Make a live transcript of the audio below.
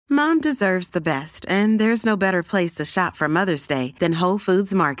Mom deserves the best, and there's no better place to shop for Mother's Day than Whole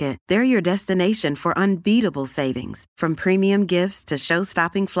Foods Market. They're your destination for unbeatable savings, from premium gifts to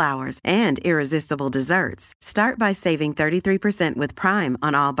show-stopping flowers and irresistible desserts. Start by saving 33% with Prime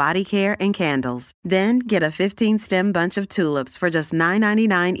on all body care and candles. Then get a 15-stem bunch of tulips for just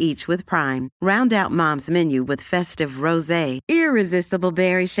 $9.99 each with Prime. Round out Mom's menu with festive rosé, irresistible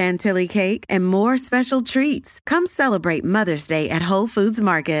berry chantilly cake, and more special treats. Come celebrate Mother's Day at Whole Foods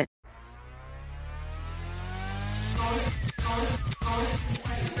Market.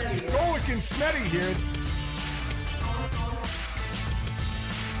 Golic and Smetty here.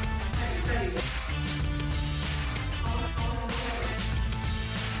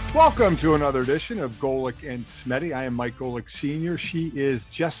 Welcome to another edition of Golic and Smetty. I am Mike Golic Sr. She is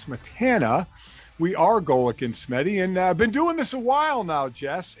Jess Smetana. We are Golic and Smetty, and I've been doing this a while now,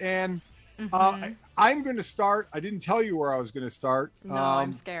 Jess, and I'm going to start. I didn't tell you where I was going to start. No,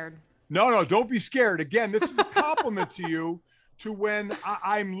 I'm scared. No, don't be scared. Again, this is a compliment to you, to when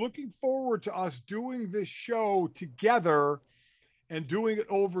I'm looking forward to us doing this show together and doing it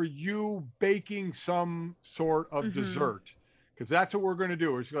over you baking some sort of dessert. Because that's what we're going to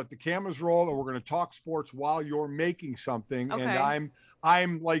do. We're just going to let the cameras roll, and we're going to talk sports while you're making something. Okay. And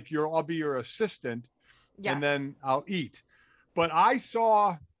I'm like I'll be your assistant, and then I'll eat. But I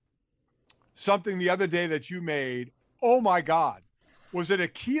saw something the other day that you made. Oh my God. Was it a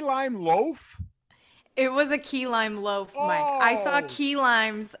key lime loaf? It was a key lime loaf, Mike. I saw key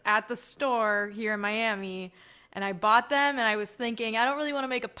limes at the store here in Miami, and I bought them, and I was thinking, I don't really want to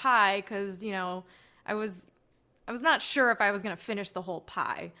make a pie because, I was not sure if I was going to finish the whole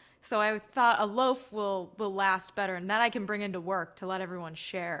pie. So I thought a loaf will last better, and that I can bring into work to let everyone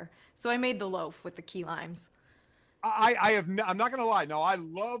share. So I made the loaf with the key limes. I'm not going to lie. No, I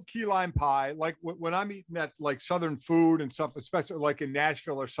love key lime pie. Like when I'm eating at like Southern food and stuff, especially like in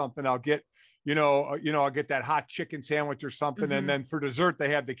Nashville or something, I'll get, I'll get that hot chicken sandwich or something. And then for dessert, they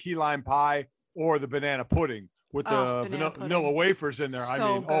have the key lime pie or the banana pudding with the vanilla wafers in there.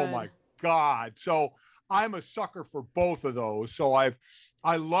 So good. Oh my God. So I'm a sucker for both of those. So I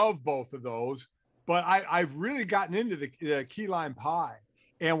love both of those, but I've really gotten into the key lime pie.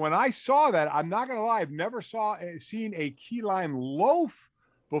 And when I saw that, I'm not going to lie, I've never seen a key lime loaf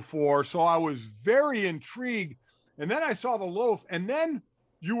before. So I was very intrigued. And then I saw the loaf, and then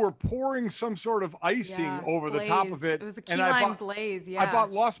you were pouring some sort of icing over the top of it. It was a key lime glaze. Yeah. I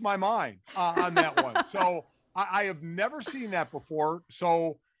lost my mind on that one. So I have never seen that before.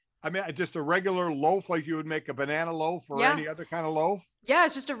 So I mean, just a regular loaf, like you would make a banana loaf or any other kind of loaf? Yeah,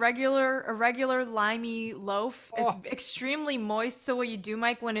 it's just a regular limey loaf. It's extremely moist. So what you do,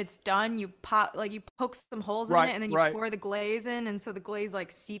 Mike, when it's done, you poke some holes in it, and then you pour the glaze in, and so the glaze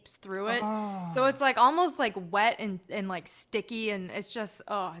like seeps through it. So it's like almost like wet and like sticky, and it's just,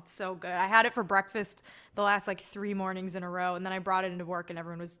 it's so good. I had it for breakfast the last like 3 mornings in a row, and then I brought it into work and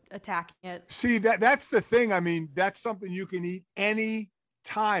everyone was attacking it. See, that's the thing. I mean, that's something you can eat any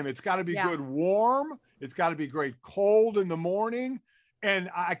time. It's got to be good warm. It's got to be great cold in the morning.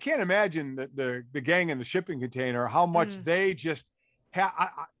 And I can't imagine that the gang in the shipping container, how much they just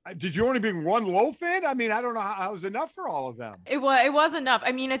did you only bring one loaf in? I mean, I don't know how it was enough for all of them. It was enough.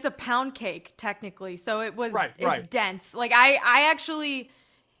 I mean, it's a pound cake technically. So it's dense. Like I actually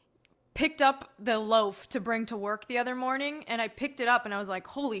picked up the loaf to bring to work the other morning, and I picked it up and I was like,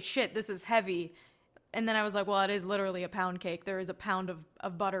 holy shit, this is heavy. And then I was like, well, it is literally a pound cake. There is a pound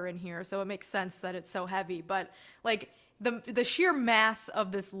of butter in here, so it makes sense that it's so heavy. But like the sheer mass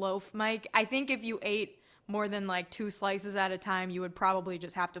of this loaf, Mike, I think if you ate more than like 2 slices at a time, you would probably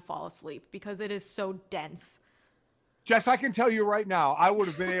just have to fall asleep because it is so dense. Jess, I can tell you right now, I would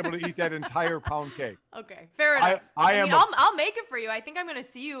have been able to eat that entire pound cake. Okay, fair enough. I'll make it for you. I think I'm going to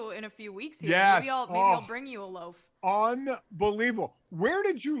see you in a few weeks here. Yes. Maybe I'll bring you a loaf. Unbelievable. Where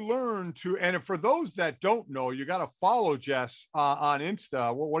did you learn to, and for those that don't know, you got to follow Jess on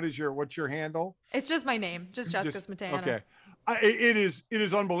Insta. What's your handle? It's just my name, just Jessica Smetana. Okay. It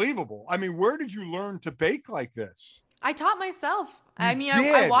is unbelievable. I mean, where did you learn to bake like this? I taught myself.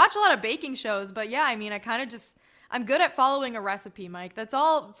 I watch a lot of baking shows, but yeah, I mean, I'm good at following a recipe, Mike. That's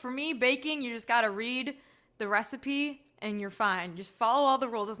all for me. Baking, you just got to read the recipe and you're fine. Just follow all the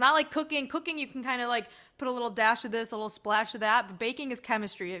rules. It's not like cooking. Cooking, you can kind of like put a little dash of this, a little splash of that. But baking is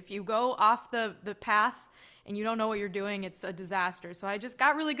chemistry. If you go off the path and you don't know what you're doing, it's a disaster. So I just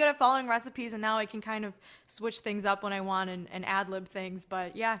got really good at following recipes, and now I can kind of switch things up when I want and ad-lib things.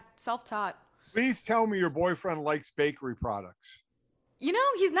 But yeah, self-taught. Please tell me your boyfriend likes bakery products.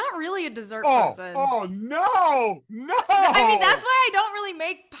 He's not really a dessert person. Oh, no. I mean, that's why I don't really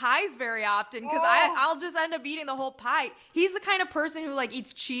make pies very often, because I'll just end up eating the whole pie. He's the kind of person who like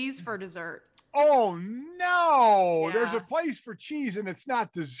eats cheese for dessert. Oh, no. Yeah. There's a place for cheese and it's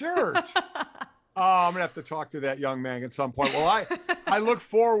not dessert. I'm going to have to talk to that young man at some point. Well, I look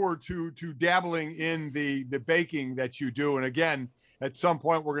forward to dabbling in the baking that you do. And again, at some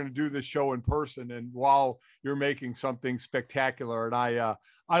point, we're going to do this show in person. And while you're making something spectacular, and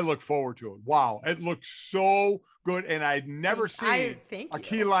I look forward to it. Wow. It looks so good. And I'd never seen a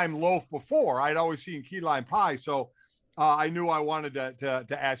key lime loaf before. I'd always seen key lime pie. So I knew I wanted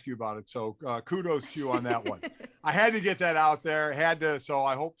to ask you about it. So kudos to you on that one. I had to get that out there. So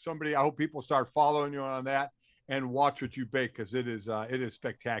I hope people start following you on that and watch what you bake, because it is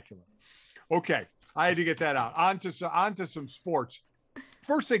spectacular. Okay. I had to get that out. On to some sports.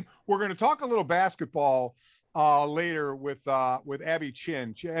 First thing, we're going to talk a little basketball later with Abby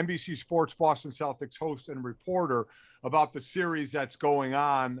Chin, NBC Sports Boston Celtics host and reporter, about the series that's going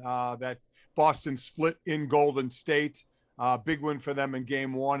on, that Boston split in Golden State. Big win for them in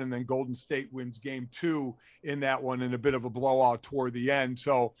game 1, and then Golden State wins game 2 in that one in a bit of a blowout toward the end.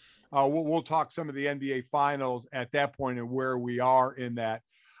 So we'll talk some of the NBA finals at that point and where we are in that.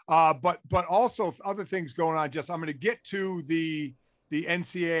 But also other things going on. I'm going to get to the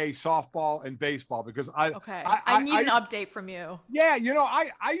NCAA softball and baseball, because I need an update from you. Yeah.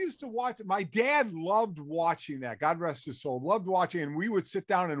 I used to watch it. My dad loved watching that. God rest his soul. Loved watching. And we would sit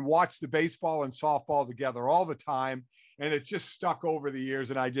down and watch the baseball and softball together all the time. And it's just stuck over the years.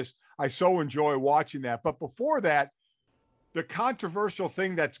 And I so enjoy watching that. But before that, the controversial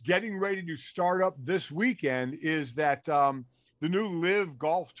thing that's getting ready to start up this weekend is that the new LIV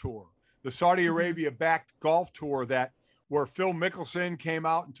golf tour, the Saudi Arabia backed golf tour, where Phil Mickelson came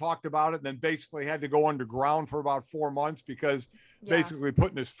out and talked about it, and then basically had to go underground for about 4 months because basically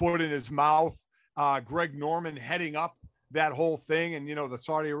putting his foot in his mouth. Greg Norman heading up that whole thing, and the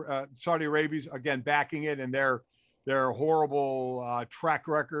Saudi Arabians again backing it, and their horrible track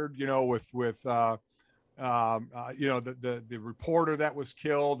record, with the reporter that was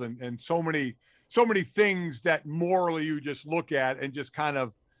killed, and so many things that morally you just look at and just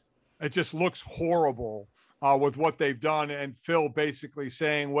it just looks horrible. With what they've done, and Phil basically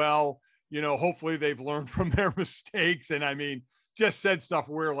saying, well, hopefully they've learned from their mistakes. And I mean, just said stuff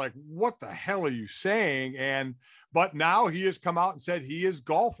where we're like, what the hell are you saying? But now he has come out and said he is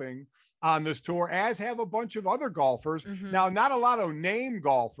golfing on this tour, as have a bunch of other golfers. Now, not a lot of name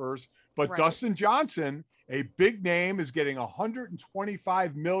golfers, but Dustin Johnson, a big name, is getting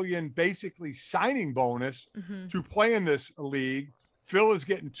 $125 million basically signing bonus to play in this league. Phil is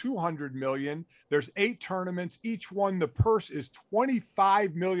getting $200 million. There's 8 tournaments. Each one, the purse is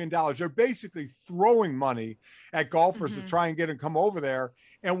 $25 million. They're basically throwing money at golfers to try and get them come over there.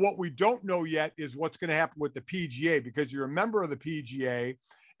 And what we don't know yet is what's going to happen with the PGA, because you're a member of the PGA,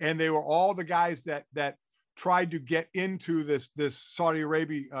 and they were all the guys that tried to get into this Saudi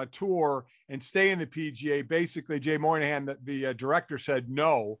Arabia tour and stay in the PGA. Basically, Jay Moynihan, the director, said,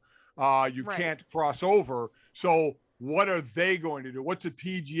 no, you can't cross over. So what are they going to do? What's the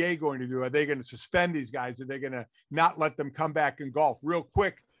PGA going to do? Are they going to suspend these guys? Are they going to not let them come back and golf? Real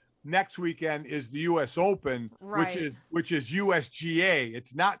quick, next weekend is the U.S. Open, which is USGA.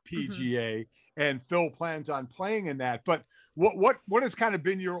 It's not PGA, and Phil plans on playing in that. But what has kind of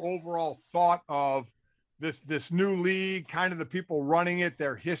been your overall thought of this new league, kind of the people running it,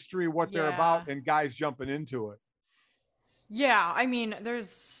 their history, what they're about, and guys jumping into it? Yeah, I mean,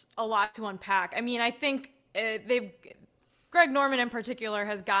 there's a lot to unpack. I mean, I think Greg Norman in particular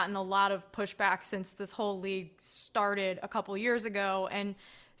has gotten a lot of pushback since this whole league started a couple years ago, and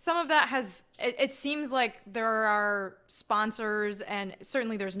some of that it seems like there are sponsors, and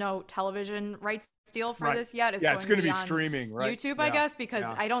certainly there's no television rights deal for this yet. It's going to be streaming, right? YouTube, I guess, because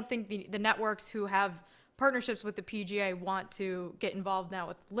I don't think the networks who have partnerships with the PGA want to get involved now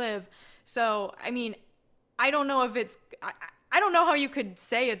with LIV. So, I mean, I don't know if I don't know how you could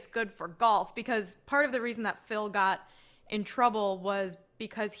say it's good for golf, because part of the reason that Phil got in trouble was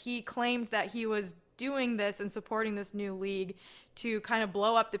because he claimed that he was doing this and supporting this new league to kind of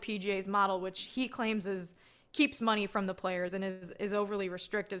blow up the PGA's model, which he claims keeps money from the players and is overly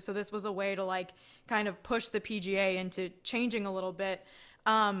restrictive. So this was a way to kind of push the PGA into changing a little bit.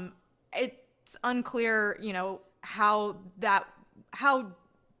 It's unclear, how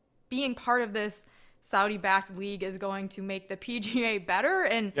being part of this Saudi-backed league is going to make the PGA better.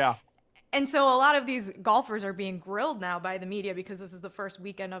 And And so a lot of these golfers are being grilled now by the media because this is the first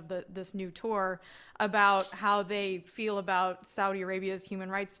weekend of this new tour about how they feel about Saudi Arabia's human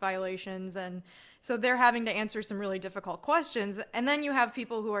rights violations. And so they're having to answer some really difficult questions. And then you have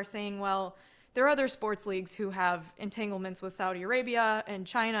people who are saying, well, there are other sports leagues who have entanglements with Saudi Arabia and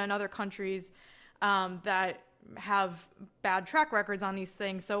China and other countries that have bad track records on these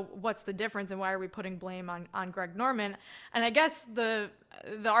things. So what's the difference, and why are we putting blame on Greg Norman? And I guess the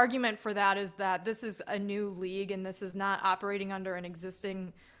argument for that is that this is a new league and this is not operating under an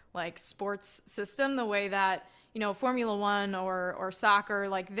existing like sports system the way that, you know, Formula One or soccer,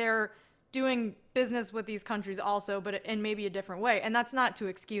 like they're doing business with these countries also, but in maybe a different way. And that's not to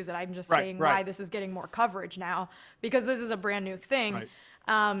excuse it. I'm just saying why this is getting more coverage now, because this is a brand new thing. Right.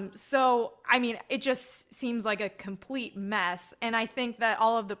 So, I mean, it just seems like a complete mess. And I think that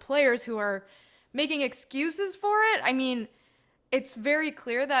all of the players who are making excuses for it, I mean, it's very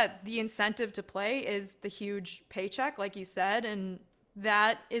clear that the incentive to play is the huge paycheck, like you said, and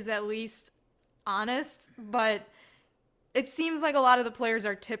that is at least honest. But it seems like a lot of the players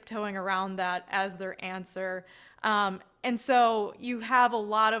are tiptoeing around that as their answer. And so you have a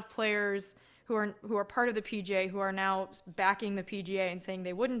lot of players who are part of the PGA, who are now backing the PGA and saying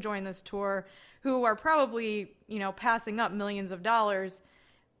they wouldn't join this tour, who are probably, you know, passing up millions of dollars.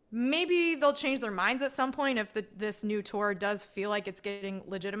 Maybe they'll change their minds at some point if this new tour does feel like it's getting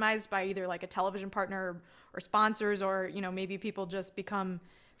legitimized by either like a television partner or sponsors, or, you know, maybe people just become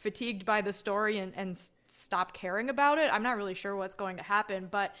fatigued by the story and stop caring about it. I'm not really sure what's going to happen,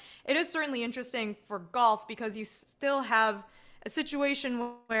 but it is certainly interesting for golf because you still have a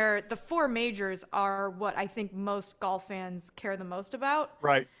situation where the four majors are what I think most golf fans care the most about.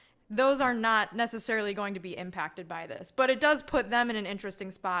 Right. Those are not necessarily going to be impacted by this, but it does put them in an interesting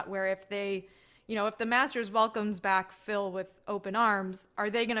spot where if they, you know, if the Masters welcomes back Phil with open arms,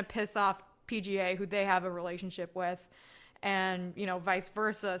 are they going to piss off PGA, who they have a relationship with, and, you know, vice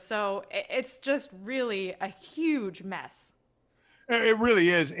versa? So it's just really a huge mess. It really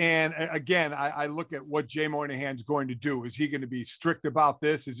is. And again, I look at what Jay Moynihan's going to do. Is he going to be strict about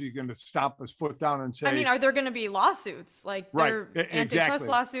this? Is he going to stomp his foot down and say, I mean, are there going to be lawsuits, like antitrust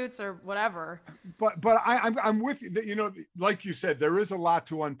lawsuits or whatever? But I'm with you. You know, like you said, there is a lot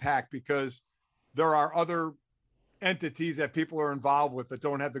to unpack because there are other entities that people are involved with that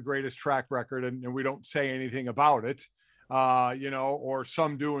don't have the greatest track record, and we don't say anything about it, you know, or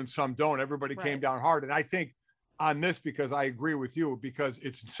some do and some don't. Everybody came down hard. And I think on this, because I agree with you, because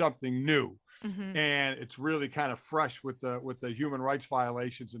it's something new and it's really kind of fresh with the human rights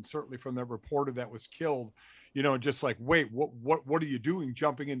violations, and certainly from the reporter that was killed, you know, just like, wait, what are you doing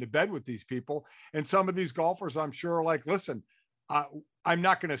jumping into bed with these people? And some of these golfers, I'm sure, are like, listen, I'm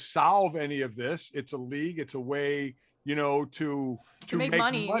not going to solve any of this. It's a league. It's a way, you know, to make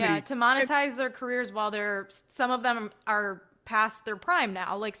money. Yeah, to monetize their careers while some of them are past their prime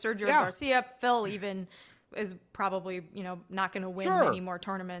now, like Sergio Garcia, Phil even is probably, you know, not going to win any more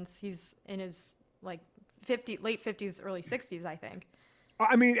tournaments. He's in his like late 50s, early 60s, I think.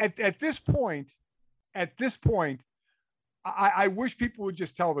 I mean, at this point, I wish people would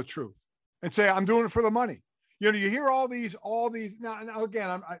just tell the truth and say, I'm doing it for the money. You know, you hear all these now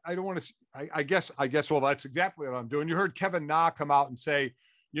again, I don't want to, I guess, well, that's exactly what I'm doing. You heard Kevin Na come out and say,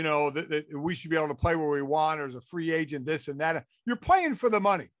 you know, that we should be able to play where we want. There's a free agent, this and that. You're playing for the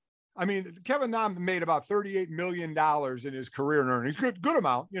money. I mean, Kevin Na made about $38 million in his career in earnings. Good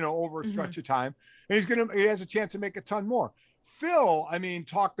amount, you know, over a stretch of time. And he has a chance to make a ton more. Phil, I mean,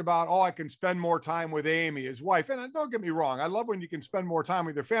 talked about, I can spend more time with Amy, his wife. And don't get me wrong, I love when you can spend more time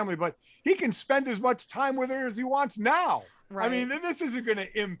with your family, but he can spend as much time with her as he wants now. Right. I mean, this isn't going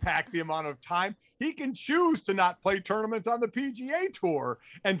to impact the amount of time. He can choose to not play tournaments on the PGA Tour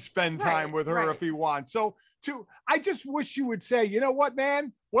and spend time with her if he wants. So I just wish you would say, you know what,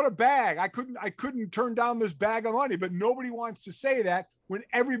 man, what a bag. I couldn't turn down this bag of money, but nobody wants to say that when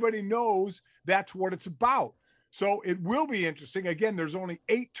everybody knows that's what it's about. So it will be interesting. Again, there's only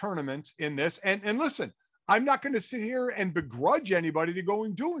 8 tournaments in this. And listen, I'm not going to sit here and begrudge anybody to go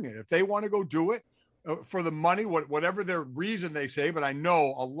and doing it. If they want to go do it for the money, whatever their reason they say, but I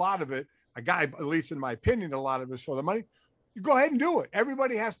know a lot of it, at least in my opinion, a lot of it is for the money. You go ahead and do it.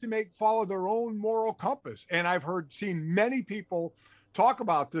 Everybody has to follow their own moral compass. And I've seen many people talk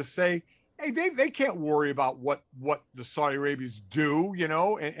about this, say, hey, they can't worry about what the Saudi Arabians do, you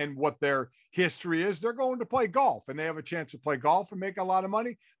know, and what their history is. They're going to play golf, and they have a chance to play golf and make a lot of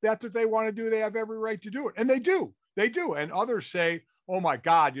money. That's what they want to do. They have every right to do it. And they do. And others say, oh my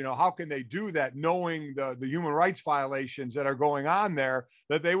God, you know, how can they do that knowing the human rights violations that are going on there,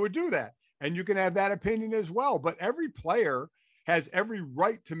 that they would do that? And you can have that opinion as well. But every player has every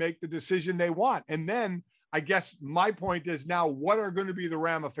right to make the decision they want. And then I guess my point is now, what are going to be the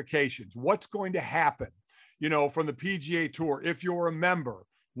ramifications? What's going to happen, from the PGA Tour? If you're a member,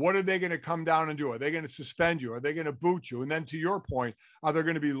 what are they going to come down and do? Are they going to suspend you? Are they going to boot you? And then to your point, are there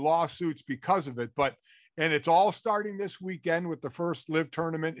going to be lawsuits because of it? And it's all starting this weekend with the first LIV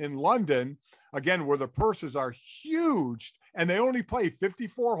tournament in London, again, where the purses are huge and they only play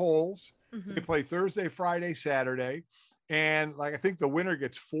 54 holes. Mm-hmm. They play Thursday, Friday, Saturday. And I think the winner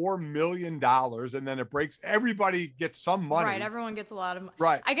gets $4 million, and then it breaks. Everybody gets some money. Right. Everyone gets a lot of money.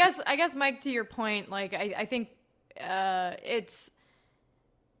 Right. I guess, Mike, to your point, I think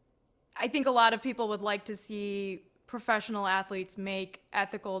I think a lot of people would like to see professional athletes make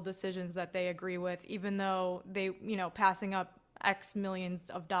ethical decisions that they agree with, even though they, passing up X millions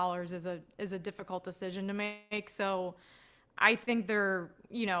of dollars is a difficult decision to make. So I think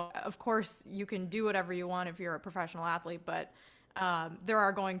of course you can do whatever you want if you're a professional athlete, but there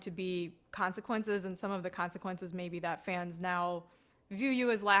are going to be consequences, and some of the consequences may be that fans now view you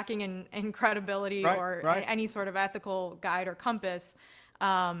as lacking in credibility or any sort of ethical guide or compass.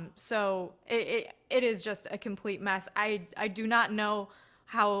 So it is just a complete mess. I do not know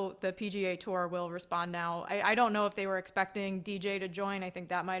how the PGA Tour will respond now. I don't know if they were expecting DJ to join. I think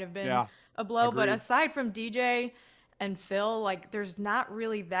that might have been a blow. Agreed. But aside from DJ and Phil, there's not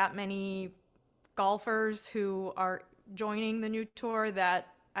really that many golfers who are joining the new tour that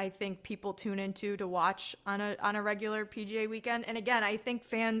I think people tune into to watch on a regular PGA weekend. And again, I think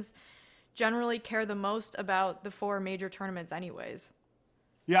fans generally care the most about the 4 major tournaments anyways.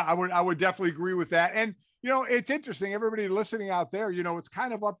 Yeah, I would definitely agree with that. And, it's interesting. Everybody listening out there, it's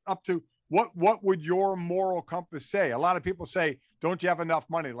kind of up to what would your moral compass say? A lot of people say, don't you have enough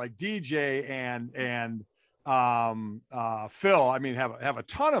money? Like DJ and Phil, have a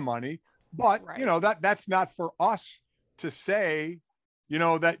ton of money, but that's not for us to say,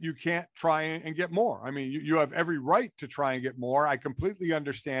 that you can't try and get more. You have every right to try and get more. I completely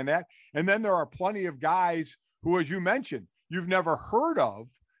understand that. And then there are plenty of guys who, as you mentioned, you've never heard of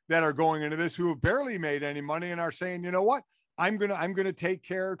that are going into this, who have barely made any money and are saying, you know what, I'm going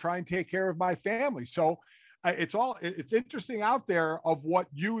to try and take care of my family. So it's interesting out there of what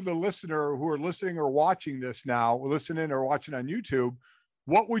you, the listener who are listening or watching this now, listening or watching on YouTube,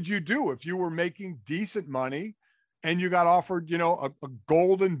 what would you do if you were making decent money and you got offered, a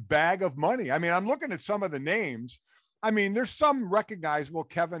golden bag of money? I'm looking at some of the names. There's some recognizable: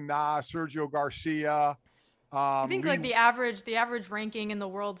 Kevin Na, Sergio Garcia. I think the average ranking in the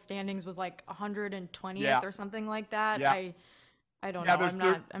world standings was 120th or something like that. Yeah. I don't know.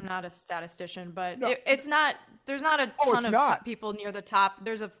 I'm not a statistician, but no. It's not. There's not a ton of people near the top.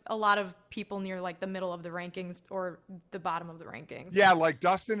 There's a lot of people near the middle of the rankings or the bottom of the rankings. Yeah,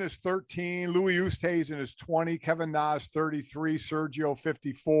 Dustin is 13, Louis Oosthuizen is 20, Kevin Na is 33, Sergio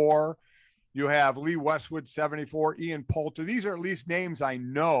 54. You have Lee Westwood 74, Ian Poulter. These are at least names I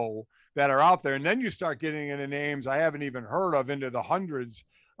know that are out there. And then you start getting into names I haven't even heard of, into the hundreds,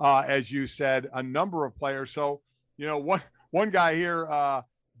 as you said, a number of players. So, one guy here,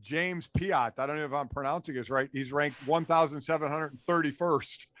 James Piot, I don't know if I'm pronouncing this right. He's ranked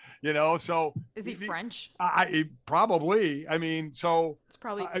 1,731st, so. Is he French? Probably. So. It's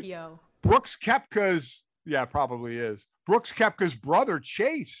probably P.O. Brooks Koepka's, probably is. Brooks Koepka's brother,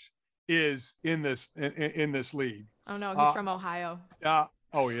 Chase, is in this league. Oh, no, he's from Ohio.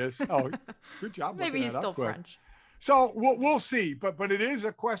 Oh, he is? Oh, good job. Maybe he's still French. So we'll see, but it is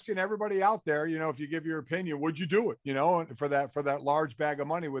a question. Everybody out there, if you give your opinion, would you do it? For that large bag of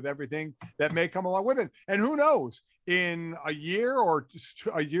money with everything that may come along with it. And who knows, in a year or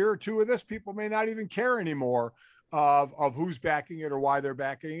two of this, people may not even care anymore of who's backing it or why they're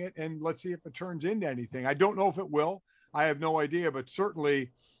backing it. And let's see if it turns into anything. I don't know if it will. I have no idea, but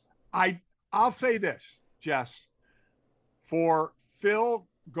certainly, I'll say this, Jess, for Phil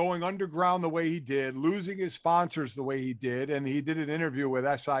going underground the way he did, losing his sponsors the way he did, and he did an interview with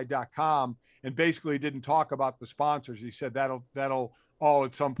SI.com and basically didn't talk about the sponsors. He said that'll all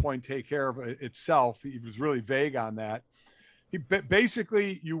at some point take care of itself. He was really vague on that.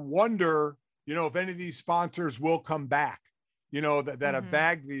 Basically, you wonder, if any of these sponsors will come back, that have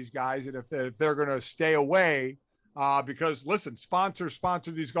bagged these guys, and if they're going to stay away. Because listen, sponsors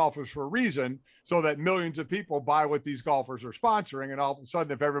sponsor these golfers for a reason, so that millions of people buy what these golfers are sponsoring. And all of a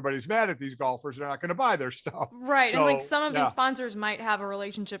sudden, if everybody's mad at these golfers, they're not going to buy their stuff. Right. So, and some of these sponsors might have a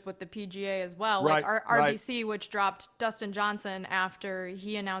relationship with the PGA as well. Right, RBC, which dropped Dustin Johnson after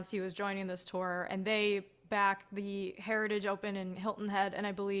he announced he was joining this tour, and they back the Heritage Open in Hilton Head and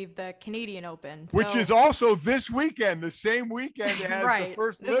I believe the Canadian Open. Which is also this weekend, the same weekend as the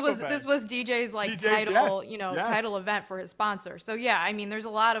first LIV event. This was DJ's title event for his sponsor. So yeah, I mean, there's a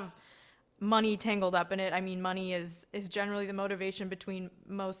lot of money tangled up in it. I mean, money is generally the motivation between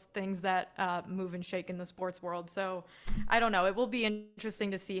most things that move and shake in the sports world. So I don't know. It will be interesting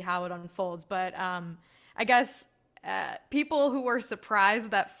to see how it unfolds. But I guess people who were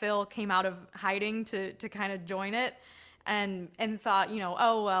surprised that Phil came out of hiding to kind of join it and thought,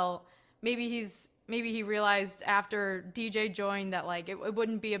 oh, well, maybe he realized after DJ joined that like it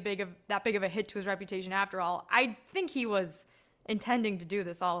wouldn't be that big of a hit to his reputation after all. I think he was intending to do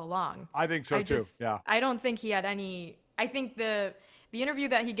this all along. I think so too. Yeah. I don't think he had any. I think the interview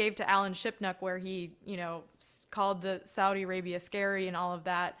that he gave to Alan Shipnuck, where he called the Saudi Arabia scary and all of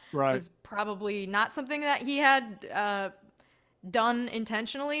that, was probably not something that he had done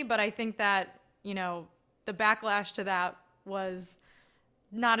intentionally. But I think that the backlash to that was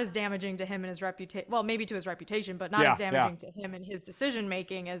not as damaging to him and his reputation. Well, maybe to his reputation, but not as damaging to him and his decision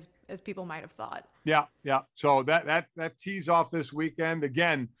making as people might have thought. Yeah. So that tees off this weekend.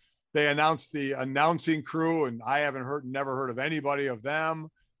 Again, they announced the announcing crew, and I never heard of anybody of them.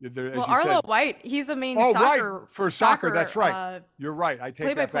 Arlo White, he's a main soccer for soccer. That's right. You're right. I take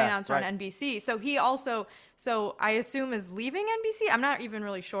play-by-play announcer on NBC. So he also, I assume, is leaving NBC. I'm not even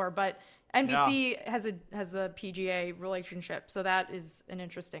really sure, but NBC has a PGA relationship, so that is an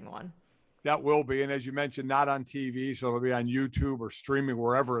interesting one. That will be, and as you mentioned, not on TV, so it'll be on YouTube or streaming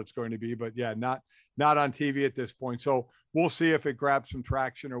wherever it's going to be. But yeah, not on TV at this point. So we'll see if it grabs some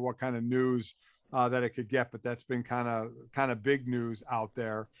traction or what kind of news that it could get. But that's been kind of big news out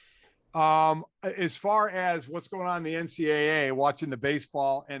there. As far as what's going on in the NCAA, watching the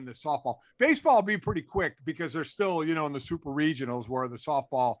baseball and the softball. Baseball will be pretty quick because they're still, in the super regionals where the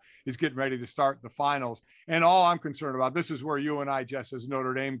softball is getting ready to start the finals. And all I'm concerned about, this is where you and I, Jess, as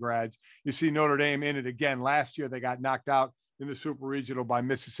Notre Dame grads, you see Notre Dame in it again. Last year, they got knocked out in the super regional by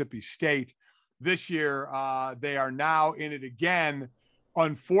Mississippi State. This year, they are now in it again.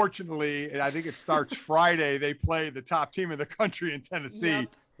 Unfortunately, and I think it starts Friday, they play the top team in the country in Tennessee. Yep.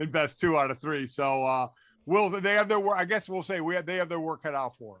 In best 2 out of 3. So they have their work. I guess we'll say they have their work cut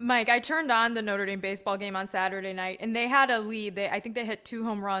out for them. Mike, I turned on the Notre Dame baseball game on Saturday night, and they had a lead. I think they hit 2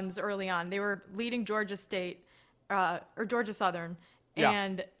 home runs early on. They were leading Georgia State or Georgia Southern,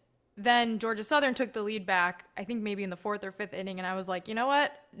 and then Georgia Southern took the lead back, I think maybe in the 4th or 5th inning, and I was like, you know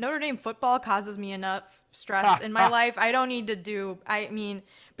what? Notre Dame football causes me enough stress in my life. I don't need to do – I mean,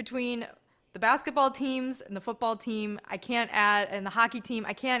 between – the basketball teams and the football team, and the hockey team,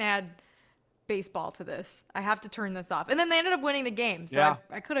 I can't add baseball to this. I have to turn this off. And then they ended up winning the game. So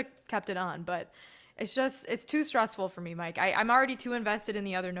I could have kept it on, but it's too stressful for me, Mike. I'm already too invested in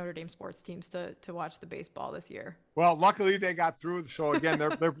the other Notre Dame sports teams to watch the baseball this year. Well, luckily they got through. So again,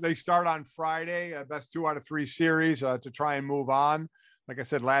 they start on Friday, best 2 out of 3 series to try and move on. Like I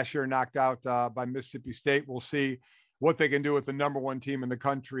said, last year knocked out by Mississippi State. We'll see what they can do with the number 1 team in the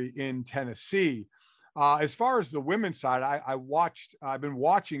country in Tennessee. As far as the women's side, I've been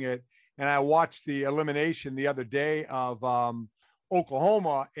watching it, and I watched the elimination the other day of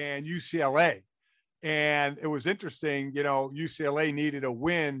Oklahoma and UCLA. And it was interesting, UCLA needed a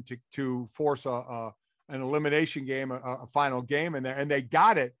win to force an elimination game, a final game in there. And they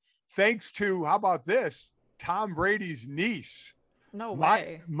got it thanks to, how about this, Tom Brady's niece. No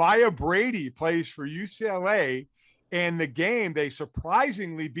way. Maya Brady plays for UCLA. And the game, they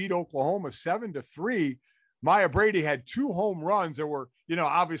surprisingly beat Oklahoma 7-3. Maya Brady had 2 home runs. There were,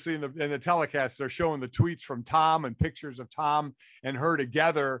 obviously in the telecast, they're showing the tweets from Tom and pictures of Tom and her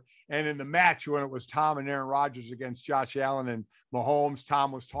together. And in the match, when it was Tom and Aaron Rodgers against Josh Allen and Mahomes,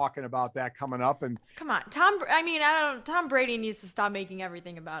 Tom was talking about that coming up. And come on, Tom Brady needs to stop making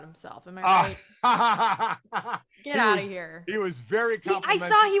everything about himself. Am I right? Get out of here. He was very complimentary. I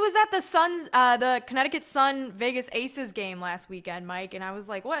saw he was at the Suns, the Connecticut Sun Vegas Aces game last weekend, Mike, and I was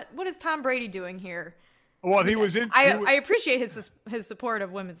like, what is Tom Brady doing here? Well, he was in. I appreciate his support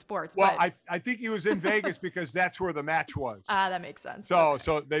of women's sports. Well, but. I think he was in Vegas because that's where the match was. That makes sense.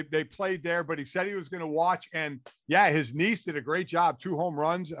 So they played there, but he said he was going to watch. And yeah, his niece did a great job. 2 home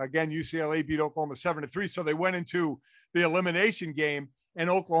runs. Again, UCLA beat Oklahoma 7-3. So they went into the elimination game, and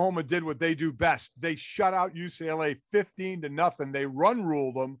Oklahoma did what they do best. They shut out UCLA 15-0. They run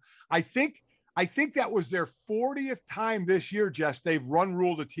ruled them. I think that was their 40th time this year, Jess. They've run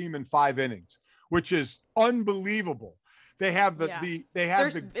ruled a team in 5 innings, which is unbelievable. They have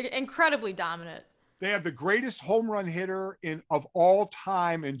they're incredibly dominant. They have the greatest home run hitter of all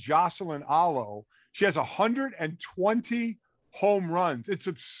time in Jocelyn Alo. She has 120 home runs. It's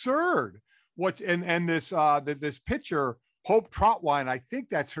absurd this pitcher, Hope Trotwine, I think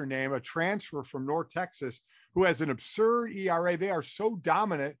that's her name, a transfer from North Texas, who has an absurd ERA. They are so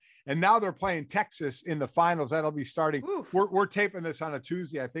dominant, and now they're playing Texas in the finals. That'll be starting. We're taping this on a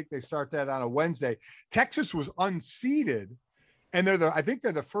Tuesday. I think they start that on a Wednesday. Texas was unseeded, and I think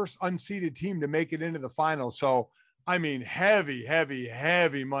they're the first unseeded team to make it into the finals. So, I mean, heavy, heavy,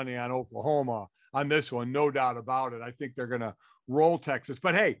 heavy money on Oklahoma on this one, no doubt about it. I think they're going to roll Texas,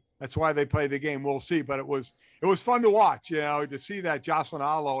 but hey, that's why they play the game. We'll see. But it was fun to watch, to see that Jocelyn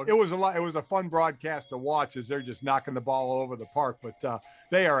Alo. It was a fun broadcast to watch as they're just knocking the ball all over the park. But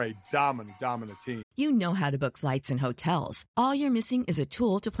they are a dominant team. You know how to book flights and hotels. All you're missing is a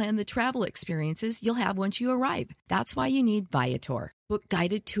tool to plan the travel experiences you'll have once you arrive. That's why you need Viator. Book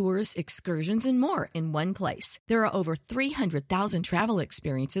guided tours, excursions, and more in one place. There are over 300,000 travel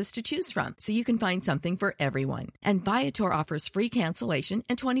experiences to choose from, so you can find something for everyone. And Viator offers free cancellation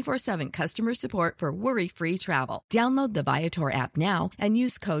and 24/7 customer support for worry-free travel. Download the Viator app now and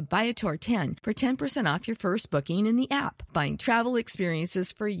use code Viator10 for 10% off your first booking in the app. Find travel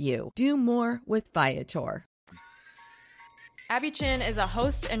experiences for you. Do more with Viator. Abby Chin is a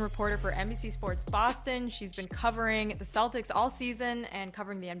host and reporter for NBC Sports Boston. She's been covering the Celtics all season and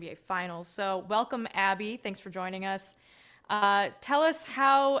covering the NBA Finals. So welcome, Abby. Thanks for joining us. Tell us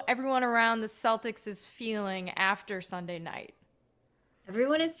how everyone around the Celtics is feeling after Sunday night.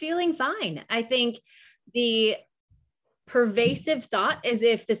 Everyone is feeling fine. I think the pervasive thought is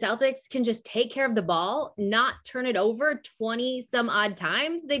if the Celtics can just take care of the ball, not turn it over 20 some odd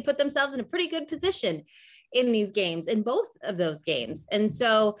times, they put themselves in a pretty good position in these games, in both of those games. And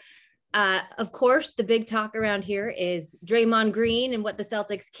so, of course, the big talk around here is Draymond Green and what the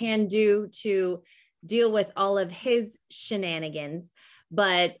Celtics can do to deal with all of his shenanigans.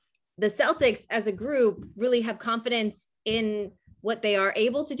 But the Celtics as a group really have confidence in what they are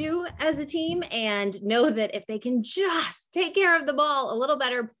able to do as a team and know that if they can just take care of the ball a little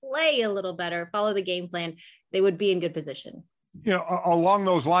better, play a little better, follow the game plan, they would be in good position. Along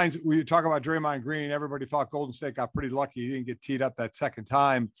those lines, we talk about Draymond Green. Everybody thought Golden State got pretty lucky. He didn't get teed up that second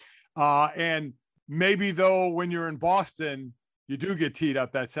time. And maybe, though, when you're in Boston, you do get teed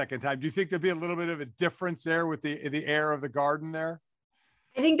up that second time. Do you think there'd be a little bit of a difference there with the air of the Garden there?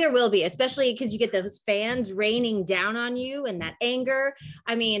 I think there will be, especially because you get those fans raining down on you and that anger.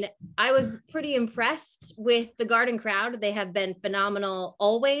 I mean, I was pretty impressed with the Garden crowd. They have been phenomenal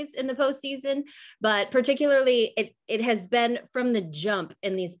always in the postseason, but particularly it has been from the jump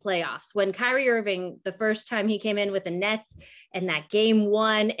in these playoffs. When Kyrie Irving, the first time he came in with the Nets and that game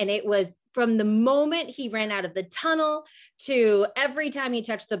one, and it was from the moment he ran out of the tunnel to every time he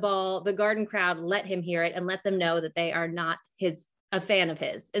touched the ball, the Garden crowd let him hear it and let them know that they are not a fan of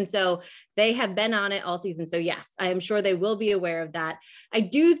his. And so they have been on it all season. So yes, I am sure they will be aware of that. I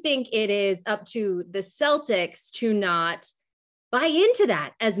do think it is up to the Celtics to not buy into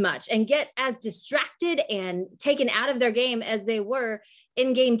that as much and get as distracted and taken out of their game as they were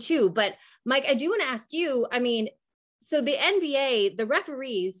in game two. But Mike, I do want to ask you, I mean, so the NBA, the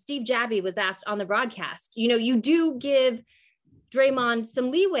referees, Steve Jabby was asked on the broadcast, you do give Draymond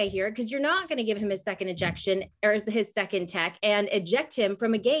some leeway here because you're not going to give him his second ejection or his second tech and eject him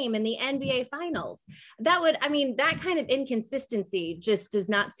from a game in the NBA Finals. That kind of inconsistency just does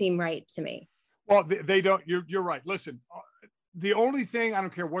not seem right to me. Well, they don't. You're right. Listen, the only thing, I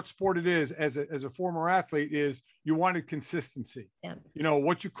don't care what sport it is, as a former athlete, is you wanted consistency. Yeah.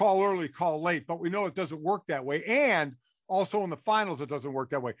 What you call early, call late, but we know it doesn't work that way. And also in the finals, it doesn't work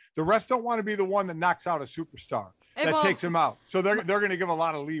that way. The rest don't want to be the one that knocks out a superstar. That takes him out. So they're going to give a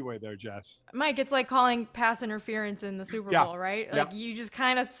lot of leeway there, Jess. Mike, it's like calling pass interference in the Super Bowl, right? Like you just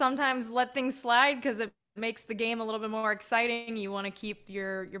kind of sometimes let things slide because it makes the game a little bit more exciting. You want to keep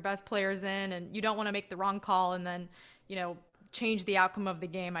your best players in, and you don't want to make the wrong call and then, change the outcome of the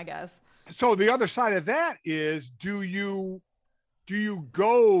game, I guess. So the other side of that is, do you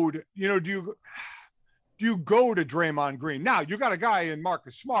go to Draymond Green? Now you got a guy in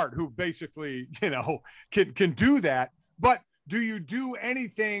Marcus Smart who basically, can do that, but do you do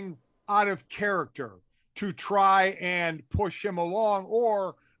anything out of character to try and push him along,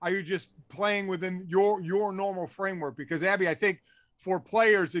 or are you just playing within your normal framework? Because Abby, I think for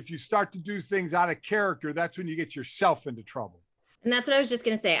players, if you start to do things out of character, that's when you get yourself into trouble. And that's what I was just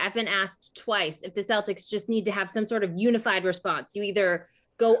going to say. I've been asked twice if the Celtics just need to have some sort of unified response. You either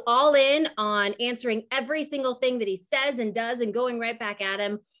go all in on answering every single thing that he says and does and going right back at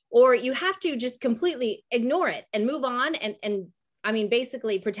him, or you have to just completely ignore it and move on and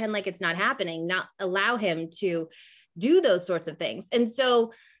basically pretend like it's not happening, not allow him to do those sorts of things. And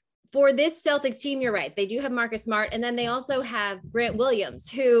so for this Celtics team, you're right. They do have Marcus Smart, and then they also have Grant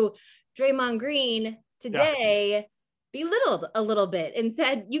Williams, who Draymond Green today belittled a little bit and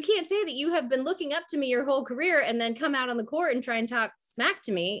said, you can't say that you have been looking up to me your whole career and then come out on the court and try and talk smack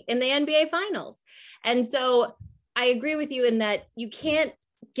to me in the NBA finals. And so I agree with you in that you can't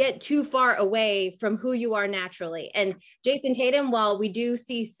get too far away from who you are naturally. And Jason Tatum, while we do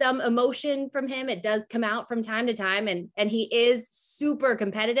see some emotion from him, it does come out from time to time. And he is super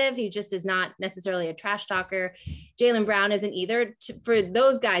competitive. He just is not necessarily a trash talker. Jaylen Brown isn't either. For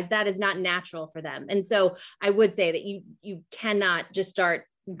those guys, that is not natural for them. And so I would say that you cannot just start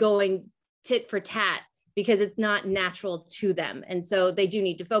going tit for tat because it's not natural to them. And so they do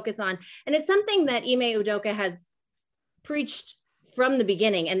need to focus on, and it's something that Ime Udoka has preached from the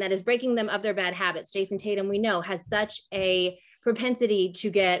beginning, and that is breaking them of their bad habits. Jason Tatum, we know, has such a propensity to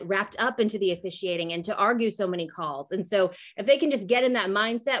get wrapped up into the officiating and to argue so many calls. And so if they can just get in that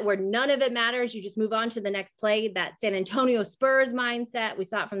mindset where none of it matters, you just move on to the next play, that San Antonio Spurs mindset, we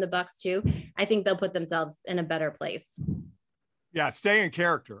saw it from the Bucks too, I think they'll put themselves in a better place. Yeah, stay in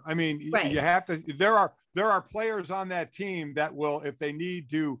character. I mean, you have to, there are players on that team that will, if they need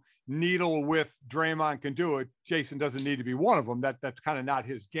to needle with Draymond, can do it. Jason doesn't need to be one of them. That's kind of not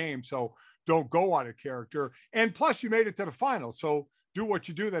his game. So don't go out of character. And plus you made it to the finals. So do what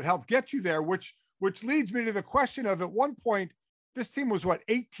you do that helped get you there, which leads me to the question of, at one point, this team was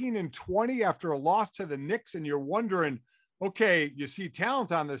 18-20 after a loss to the Knicks. And you're wondering, okay, you see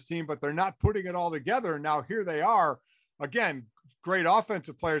talent on this team, but they're not putting it all together. And now here they are again, great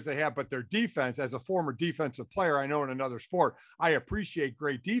offensive players they have, but their defense, as a former defensive player, I know in another sport, I appreciate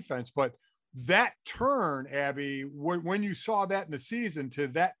great defense, but that turn, Abby, when you saw that in the season to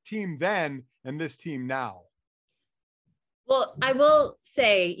that team then and this team now. Well, I will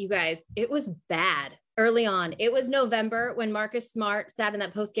say, you guys, it was bad early on. It was November when Marcus Smart sat in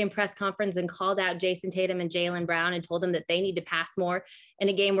that post-game press conference and called out Jason Tatum and Jaylen Brown and told them that they need to pass more in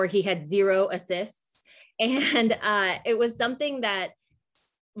a game where he had 0 assists. And it was something that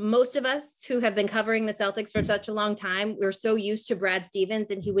most of us who have been covering the Celtics for such a long time, we're so used to Brad Stevens,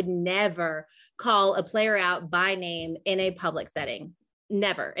 and he would never call a player out by name in a public setting.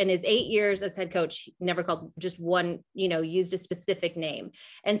 Never. In his 8 years as head coach, he never called just one, used a specific name.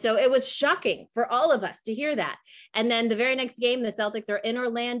 And so it was shocking for all of us to hear that. And then the very next game, the Celtics are in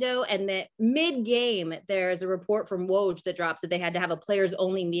Orlando, and the mid-game, there's a report from Woj that drops that they had to have a players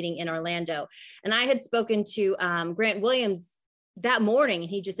only meeting in Orlando. And I had spoken to Grant Williams that morning, and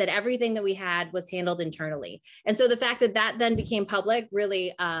he just said everything that we had was handled internally. And so the fact that then became public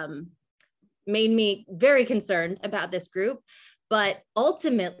really made me very concerned about this group. But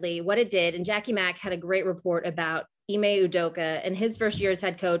ultimately what it did, and Jackie Mack had a great report about Ime Udoka and his first year as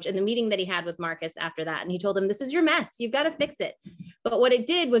head coach and the meeting that he had with Marcus after that. And he told him, this is your mess. You've got to fix it. But what it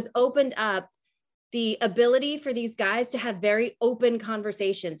did was opened up the ability for these guys to have very open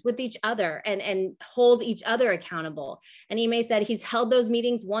conversations with each other and hold each other accountable. And Ime said he's held those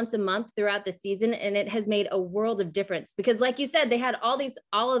meetings once a month throughout the season, and it has made a world of difference because, like you said, they had all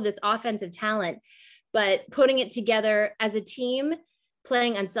of this offensive talent, but putting it together as a team,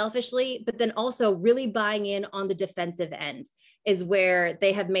 playing unselfishly, but then also really buying in on the defensive end is where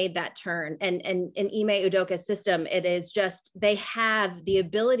they have made that turn. And in Ime Udoka's system, it is just, they have the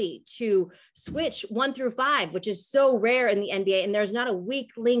ability to switch 1 through 5, which is so rare in the NBA. And there's not a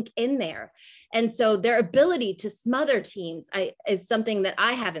weak link in there. And so their ability to smother teams is something that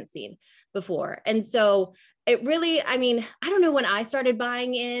I haven't seen before. And so it really, I don't know when I started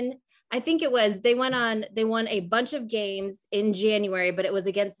buying in. I think it was, they won a bunch of games in January, but it was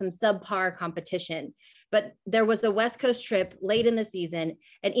against some subpar competition. But there was a West Coast trip late in the season,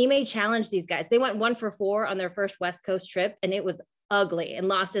 and Ime challenged these guys. They went 1 for 4 on their first West Coast trip, and it was ugly and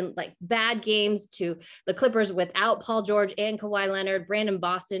lost in bad games to the Clippers without Paul George and Kawhi Leonard. Brandon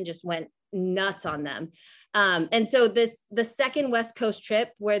Boston just went nuts on them. And so the second West Coast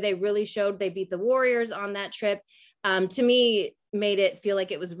trip where they really showed they beat the Warriors on that trip, to me, made it feel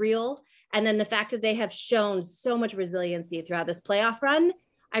like it was real. And then the fact that they have shown so much resiliency throughout this playoff run,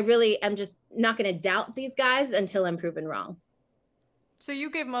 I really am just not going to doubt these guys until I'm proven wrong. So you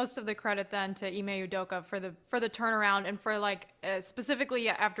give most of the credit then to Ime Udoka for the turnaround, and for specifically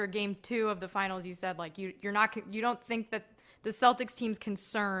after game 2 of the finals, you said you don't think that the Celtics team's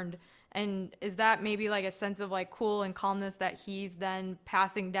concerned, and is that maybe a sense of cool and calmness that he's then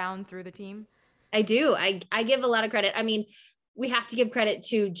passing down through the team? I do. I give a lot of credit. we have to give credit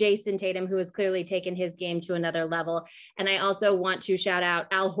to Jason Tatum, who has clearly taken his game to another level. And I also want to shout out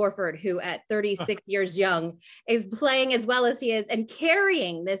Al Horford, who at 36 years young is playing as well as he is and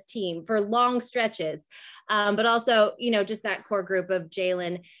carrying this team for long stretches. But also, you know, just that core group of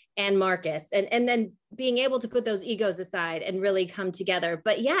Jalen and Marcus, and then being able to put those egos aside and really come together.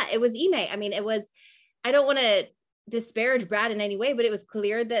 But yeah, it was Ime. I mean, I don't want to disparage Brad in any way, but it was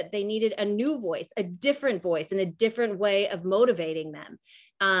clear that they needed a new voice, a different voice, and a different way of motivating them.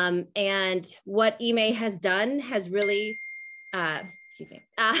 And what Ime has done has really, has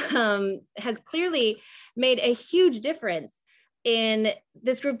clearly made a huge difference in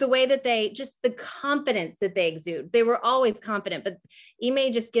this group, the way that the confidence that they exude. They were always confident, but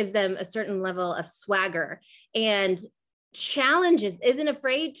Ime just gives them a certain level of swagger and challenges, isn't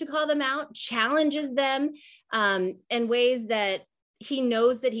afraid to call them out, challenges them in ways that he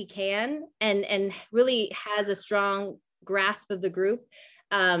knows that he can, and really has a strong grasp of the group.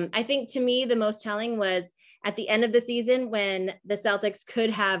 I think to me, the most telling was at the end of the season when the Celtics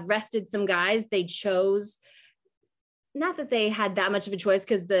could have rested some guys. They chose, not that they had that much of a choice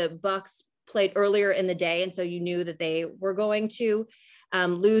because the Bucks played earlier in the day. And so you knew that they were going to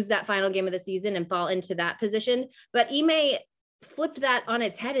lose that final game of the season and fall into that position. But Ime flipped that on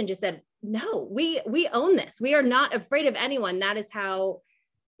its head and just said, no, we own this. We are not afraid of anyone. That is how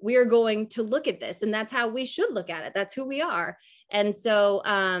we are going to look at this. And that's how we should look at it. That's who we are. And so,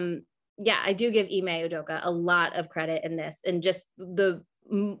 yeah, I do give Ime Udoka a lot of credit in this, and just the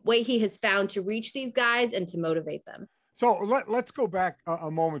way he has found to reach these guys and to motivate them. So let's go back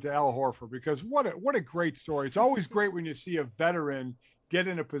a moment to Al Horford, because what a great story. It's always great when you see a veteran get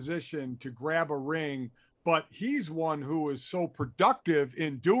in a position to grab a ring, but he's one who is so productive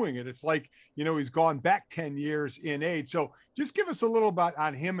in doing it. It's like, you know, he's gone back 10 years in age. So just give us a little bit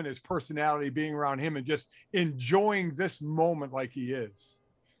on him and his personality, being around him and just enjoying this moment like he is.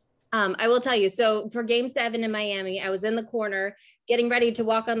 I will tell you, so for game 7 in Miami, I was in the corner getting ready to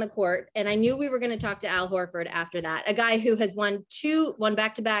walk on the court, and I knew we were going to talk to Al Horford after that, a guy who has won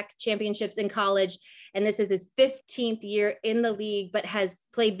back-to-back championships in college, and this is his 15th year in the league, but has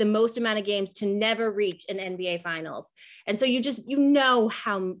played the most amount of games to never reach an NBA Finals. And so you know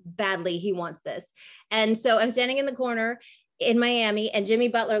how badly he wants this. And so I'm standing in the corner in Miami, and Jimmy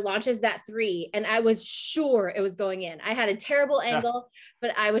Butler launches that 3, and I was sure it was going in. I had a terrible angle,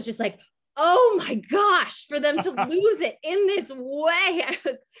 but I was just like, oh my gosh, for them to lose it in this way.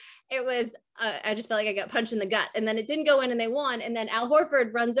 I just felt like I got punched in the gut, and then it didn't go in and they won. And then Al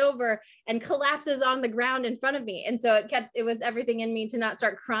Horford runs over and collapses on the ground in front of me. And so it was everything in me to not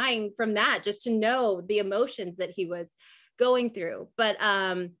start crying from that, just to know the emotions that he was going through. But,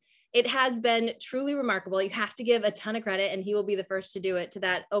 it has been truly remarkable. You have to give a ton of credit, and he will be the first to do it, to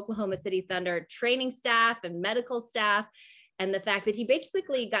that Oklahoma City Thunder training staff and medical staff. And the fact that he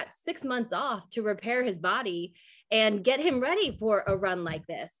basically got 6 months off to repair his body and get him ready for a run like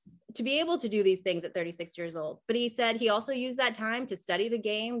this, to be able to do these things at 36 years old. But he said he also used that time to study the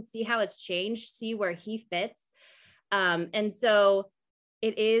game, see how it's changed, see where he fits. And so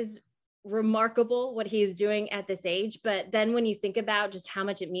it is remarkable what he's doing at this age. But then when you think about just how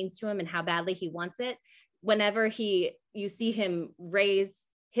much it means to him and how badly he wants it, whenever you see him raise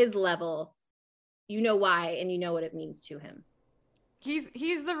his level, you know why, and you know what it means to him.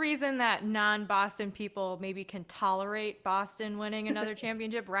 He's the reason that non-Boston people maybe can tolerate Boston winning another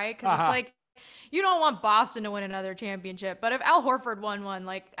championship, right? Because it's like, you don't want Boston to win another championship, but if Al Horford won one,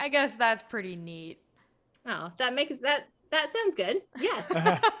 like, I guess that's pretty neat. Oh, that sounds good. Yes.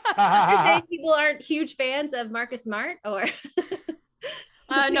 You're saying people aren't huge fans of Marcus Smart, or?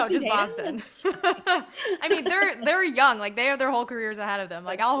 No, just Boston. I mean, they're young. Like, they have their whole careers ahead of them.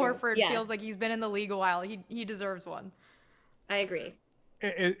 Like, Al Horford feels like he's been in the league a while. He deserves one. I agree.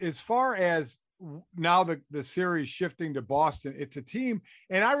 As far as now the series shifting to Boston, it's a team.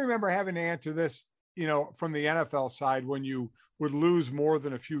 And I remember having to answer this, you know, from the NFL side, when you would lose more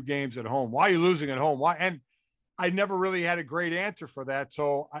than a few games at home. Why are you losing at home? Why? And I never really had a great answer for that.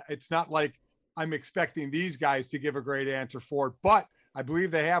 So it's not like I'm expecting these guys to give a great answer for it, but I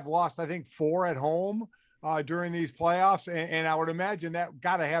believe they have lost, I think, 4 at home during these playoffs. And I would imagine that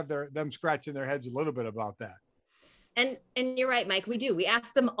got to have them scratching their heads a little bit about that. And you're right, Mike, we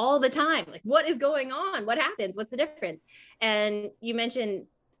ask them all the time, like, what is going on? What happens? What's the difference? And you mentioned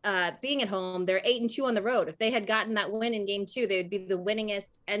being at home, they're 8-2 on the road. If they had gotten that win in game 2, they would be the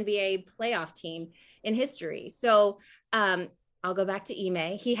winningest NBA playoff team in history. So I'll go back to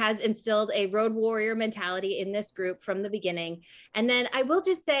Ime. He has instilled a road warrior mentality in this group from the beginning. And then I will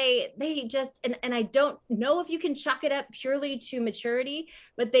just say they just, and I don't know if you can chalk it up purely to maturity,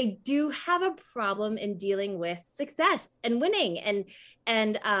 but they do have a problem in dealing with success and winning.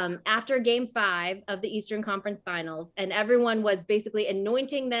 And after game 5 of the Eastern Conference Finals, and everyone was basically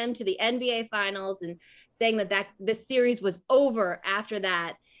anointing them to the NBA Finals and saying that this series was over after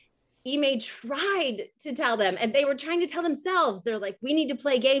that, Ime tried to tell them, and they were trying to tell themselves, they're like, we need to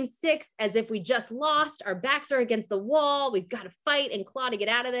play game 6 as if we just lost. Our backs are against the wall. We've got to fight and claw to get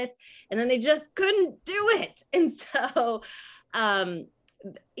out of this. And then they just couldn't do it. And so,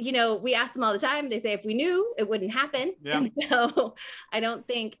 we ask them all the time. They say, if we knew, it wouldn't happen. Yeah. And so I don't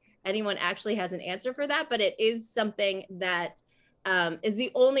think anyone actually has an answer for that, but it is something that is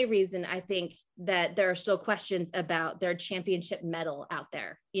the only reason I think that there are still questions about their championship medal out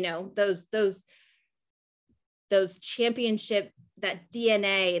there. Those championship, that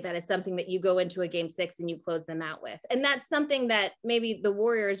DNA, that is something that you go into a game 6 and you close them out with. And that's something that maybe the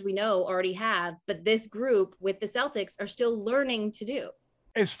Warriors, we know, already have, but this group with the Celtics are still learning to do.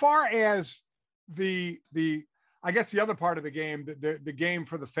 As far as the I guess the other part of the game, the game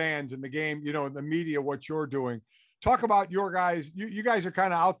for the fans and the game, the media, what you're doing. Talk about your guys. You guys are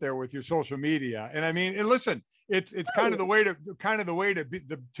kind of out there with your social media, and I mean, and listen, it's kind of the way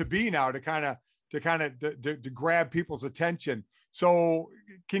to be now to grab people's attention. So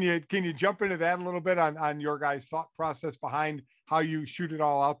can you jump into that a little bit on your guys' thought process behind how you shoot it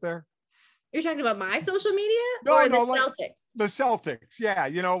all out there? You're talking about my social media or the Celtics? The Celtics, yeah.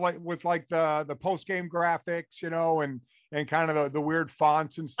 Like with like the post game graphics, and kind of the weird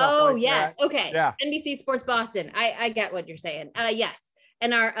fonts and stuff. Oh, like yes. that. Okay. Yeah. NBC Sports Boston. I get what you're saying. Yes.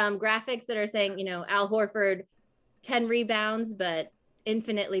 And our graphics that are saying, Al Horford, 10 rebounds, but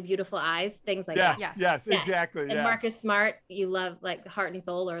infinitely beautiful eyes, things like that. Yes, exactly. And Marcus Smart, you love like heart and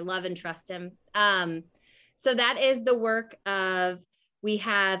soul, or love and trust him. So that is the work of, we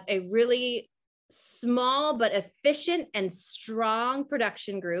have a really small but efficient and strong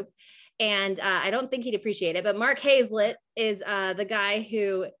production group. And I don't think he'd appreciate it, but Mark Hazlett is the guy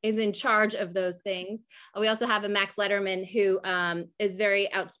who is in charge of those things. We also have a Max Letterman who is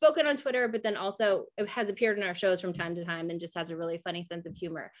very outspoken on Twitter, but then also has appeared in our shows from time to time and just has a really funny sense of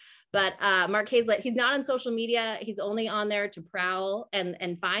humor. But Mark Hazlett, he's not on social media. He's only on there to prowl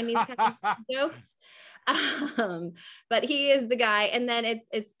and find these kinds of jokes. But he is the guy. And then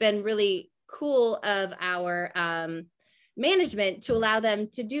it's been really cool of our management to allow them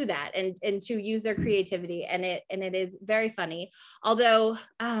to do that and to use their creativity. And it is very funny. Although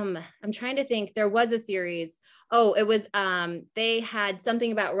I'm trying to think, there was a series. Oh, it was, they had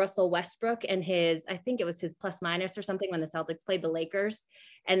something about Russell Westbrook and I think it was his plus minus or something when the Celtics played the Lakers.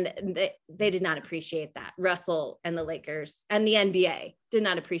 And they did not appreciate that. Russell and the Lakers and the NBA did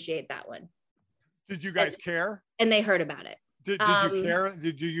not appreciate that one. Did you guys care? And they heard about it. Did you care?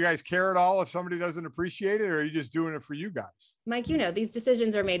 Did you guys care at all if somebody doesn't appreciate it, or are you just doing it for you guys? Mike, these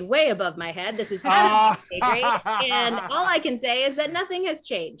decisions are made way above my head. This is great. And all I can say is that nothing has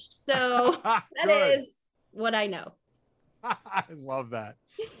changed. So that is what I know. I love that.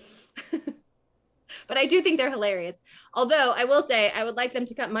 But I do think they're hilarious. Although I will say, I would like them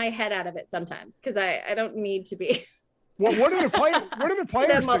to cut my head out of it sometimes, because I don't need to be. What do the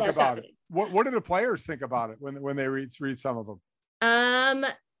players think about it? What do the players think about it when they read some of them? I'm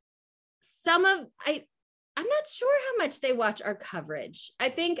not sure how much they watch our coverage. I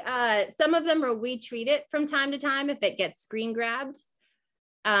think some of them will retweet it from time to time if it gets screen grabbed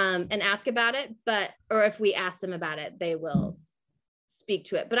and ask about it. Or if we ask them about it, they will speak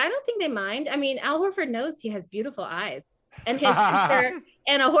to it. But I don't think they mind. I mean, Al Horford knows he has beautiful eyes. And his sister,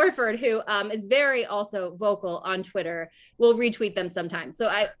 Anna Horford, who is very also vocal on Twitter, will retweet them sometimes.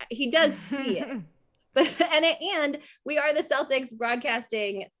 So he does see it. But and we are the Celtics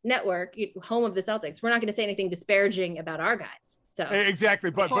broadcasting network, home of the Celtics. We're not going to say anything disparaging about our guys. So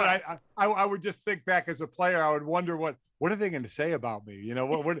exactly, but I would just think back as a player, I would wonder what are they going to say about me?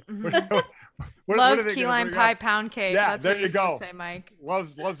 What loves key lime pie pound cake. Yeah, that's there what you go. Say, Mike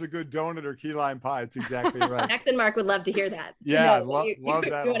loves a good donut or key lime pie. It's exactly right. Max and Mark would love to hear that. Yeah, love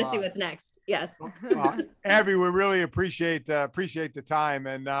that. You want to see what's next? Yes. Abby, we really appreciate the time,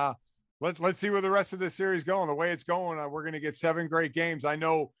 and let's see where the rest of this series going. The way it's going, we're going to get 7 great games. I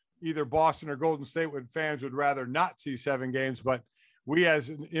know either Boston or Golden State fans would rather not see 7 games, but we as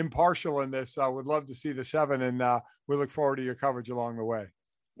impartial in this would love to see the 7, and we look forward to your coverage along the way.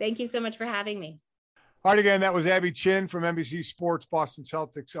 Thank you so much for having me. All right, again, that was Abby Chin from NBC Sports, Boston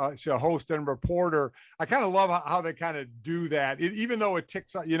Celtics, host and reporter. I kind of love how they kind of do that, even though it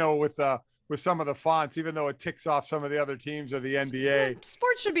ticks, with with some of the fonts, even though it ticks off some of the other teams of the NBA.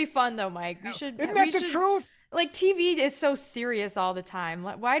 Sports should be fun though, Mike. Isn't that the truth? Like, TV is so serious all the time.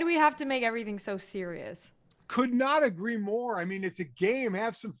 Why do we have to make everything so serious? Could not agree more. I mean, it's a game.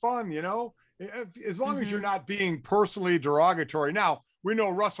 Have some fun, as long as you're not being personally derogatory. Now, we know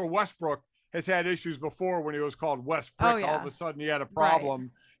Russell Westbrook has had issues before when he was called Westbrook. Oh, yeah. All of a sudden he had a problem.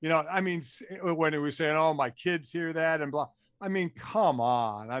 Right. I mean, when he was saying, oh, my kids hear that and blah. I mean, come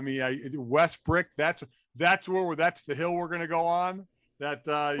on. I mean, Westbrook, that's the hill we're going to go on. That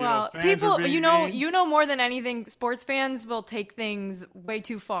fans people, are being mean. more than anything, sports fans will take things way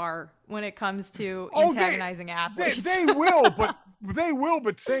too far when it comes to antagonizing athletes. They will,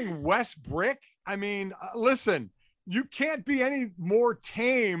 but saying Westbrook, I mean, listen, you can't be any more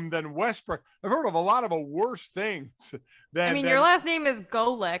tame than Westbrook. I've heard of a lot of worse things. Your last name is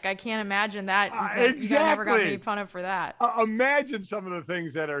Golick. I can't imagine that. Exactly. You never got made fun of for that. Imagine some of the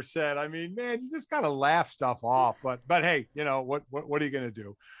things that are said. I mean, man, you just got to laugh stuff off. But hey, what are you going to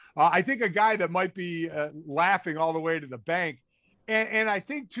do? I think a guy that might be laughing all the way to the bank, and I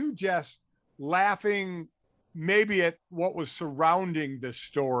think too, Jess, laughing maybe at what was surrounding this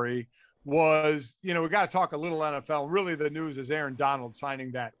story was, we got to talk a little NFL. Really, the news is Aaron Donald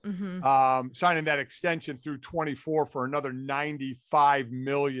signing that extension through 24 for another $95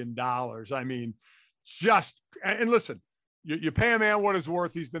 million. I mean, and listen, you pay a man what he's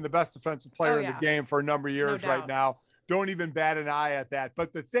worth. He's been the best defensive player in the game for a number of years right now. Don't even bat an eye at that.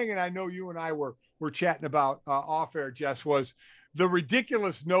 But the thing, and I know you and I were chatting about off air, Jess, was the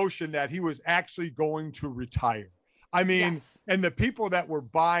ridiculous notion that he was actually going to retire. I mean, and the people that were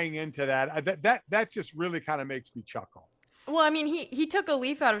buying into that just really kind of makes me chuckle. Well, I mean, he took a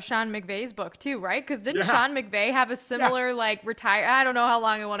leaf out of Sean McVay's book too, right? Because didn't Sean McVay have a similar retire? I don't know how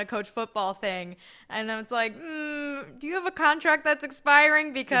long I want to coach football thing. And then it's like, do you have a contract that's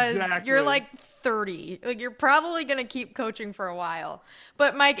expiring? Because you're like 30. Like, you're probably going to keep coaching for a while.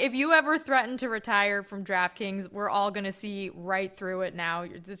 But Mike, if you ever threaten to retire from DraftKings, we're all going to see right through it now.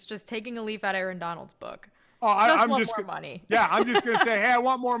 It's just taking a leaf out of Aaron Donald's book. Oh, I'm just more money. Yeah, I'm just going to say, hey, I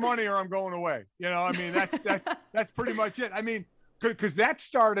want more money or I'm going away. I mean, that's pretty much it. I mean, because that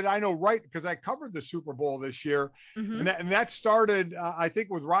started, I know, right, because I covered the Super Bowl this year. And that started, I think,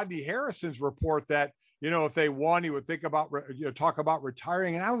 with Rodney Harrison's report that, if they won, he would think about, talk about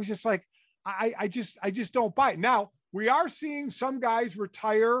retiring. And I was just like, I just don't buy it. Now, we are seeing some guys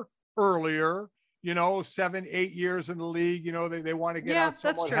retire earlier, 7, 8 years in the league, they want to get out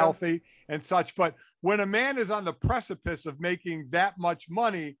somewhat healthy and such. But when a man is on the precipice of making that much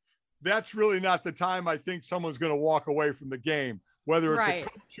money, that's really not the time I think someone's going to walk away from the game, whether it's a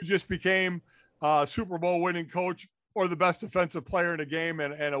coach who just became a Super Bowl winning coach or the best defensive player in the game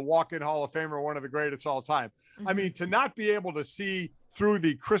and a walk-in Hall of Famer, one of the greatest all time. I mean, to not be able to see through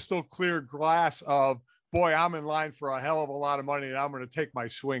the crystal clear glass of, boy, I'm in line for a hell of a lot of money and I'm going to take my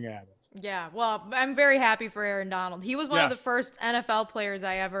swing at it. Yeah, well, I'm very happy for Aaron Donald. He was one of the first NFL players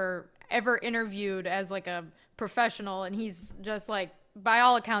I ever interviewed as like a professional, and he's just like, by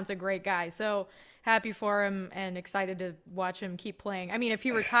all accounts, a great guy. So happy for him and excited to watch him keep playing. I mean, if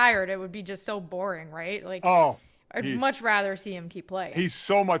he retired, it would be just so boring, right? Like, I'd much rather see him keep playing. He's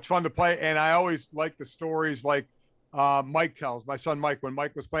so much fun to play, and I always like the stories like Mike tells, my son Mike, when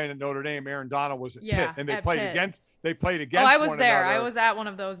Mike was playing at Notre Dame, Aaron Donald was at Pitt, and they played against Oh, I was there. I was at one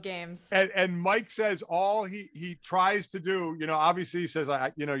of those games. And Mike says all he tries to do, obviously he says,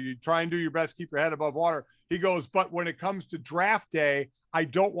 you try and do your best, keep your head above water. He goes, but when it comes to draft day, I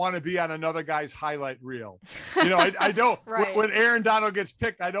don't want to be on another guy's highlight reel. I don't. Right. When Aaron Donald gets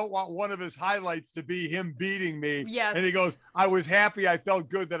picked, I don't want one of his highlights to be him beating me. Yes. And he goes, I was happy. I felt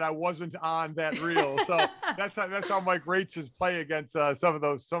good that I wasn't on that reel. So that's how Mike rates his play against some of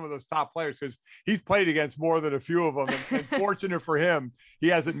those top players, because he's played against more than a few of them. And fortunate for him, he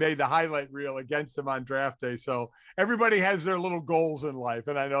hasn't made the highlight reel against him on draft day. So everybody has their little goals in life,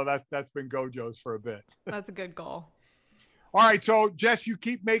 and I know that's been Gojo's for a bit. That's a good goal. All right, so Jess, you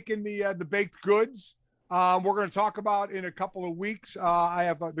keep making the baked goods. We're going to talk about in a couple of weeks. I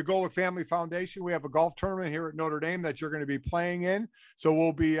have the Golick Family Foundation. We have a golf tournament here at Notre Dame that you're going to be playing in. So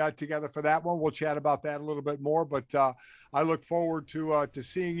we'll be together for that one. We'll chat about that a little bit more. But I look forward to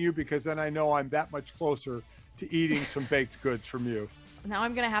seeing you, because then I know I'm that much closer to eating some baked goods from you. Now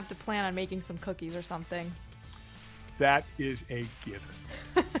I'm going to have to plan on making some cookies or something. That is a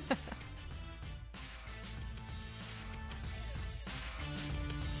given.